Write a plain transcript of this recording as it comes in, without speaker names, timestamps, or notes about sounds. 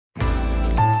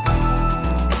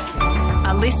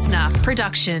listener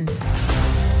production.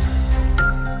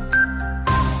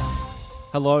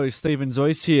 Hello, Stephen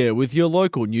Zoyce here with your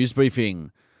local news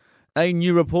briefing. A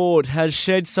new report has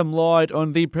shed some light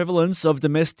on the prevalence of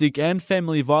domestic and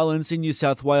family violence in New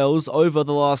South Wales over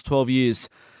the last 12 years.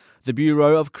 The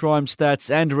Bureau of Crime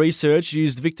Stats and Research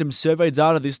used victim survey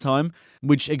data this time,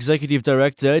 which Executive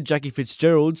Director Jackie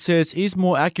Fitzgerald says is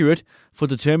more accurate for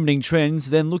determining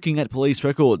trends than looking at police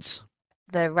records.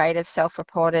 The rate of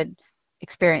self-reported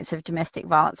experience of domestic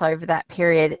violence over that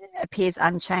period appears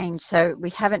unchanged. So we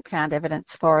haven't found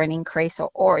evidence for an increase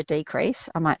or a decrease,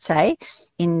 I might say,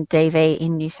 in DV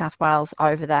in New South Wales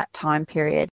over that time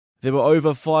period. There were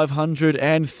over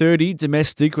 530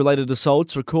 domestic-related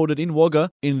assaults recorded in Wagga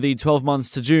in the 12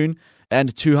 months to June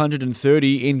and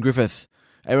 230 in Griffith.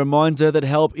 A reminder that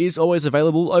help is always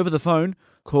available over the phone.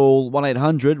 Call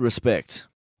 1-800-RESPECT.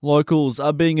 Locals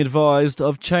are being advised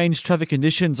of changed traffic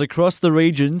conditions across the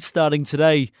region starting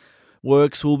today.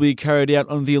 Works will be carried out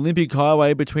on the Olympic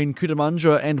Highway between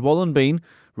Cootamundra and Wallenbean.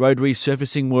 Road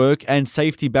resurfacing work and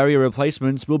safety barrier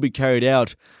replacements will be carried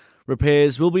out.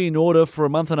 Repairs will be in order for a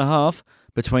month and a half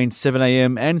between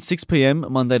 7am and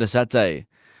 6pm Monday to Saturday.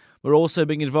 We're also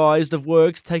being advised of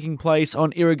works taking place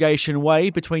on Irrigation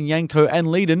Way between Yanco and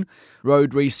Leedon.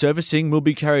 Road resurfacing will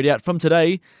be carried out from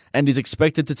today and is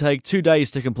expected to take 2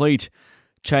 days to complete.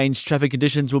 Changed traffic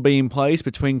conditions will be in place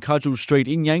between Cudgel Street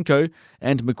in Yanco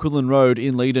and McQuillan Road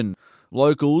in Leedon.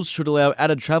 Locals should allow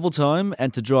added travel time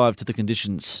and to drive to the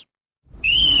conditions.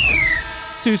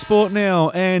 To sport now,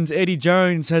 and Eddie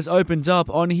Jones has opened up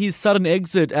on his sudden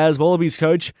exit as Wallabies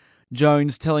coach.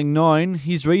 Jones telling Nine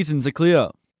his reasons are clear.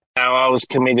 I was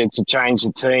committed to change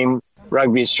the team.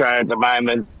 Rugby Australia at the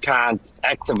moment can't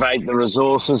activate the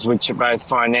resources, which are both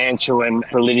financial and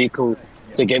political,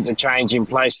 to get the change in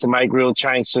place to make real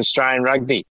change to Australian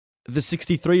rugby. The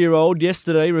 63-year-old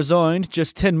yesterday resigned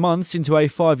just 10 months into a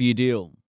 5-year deal.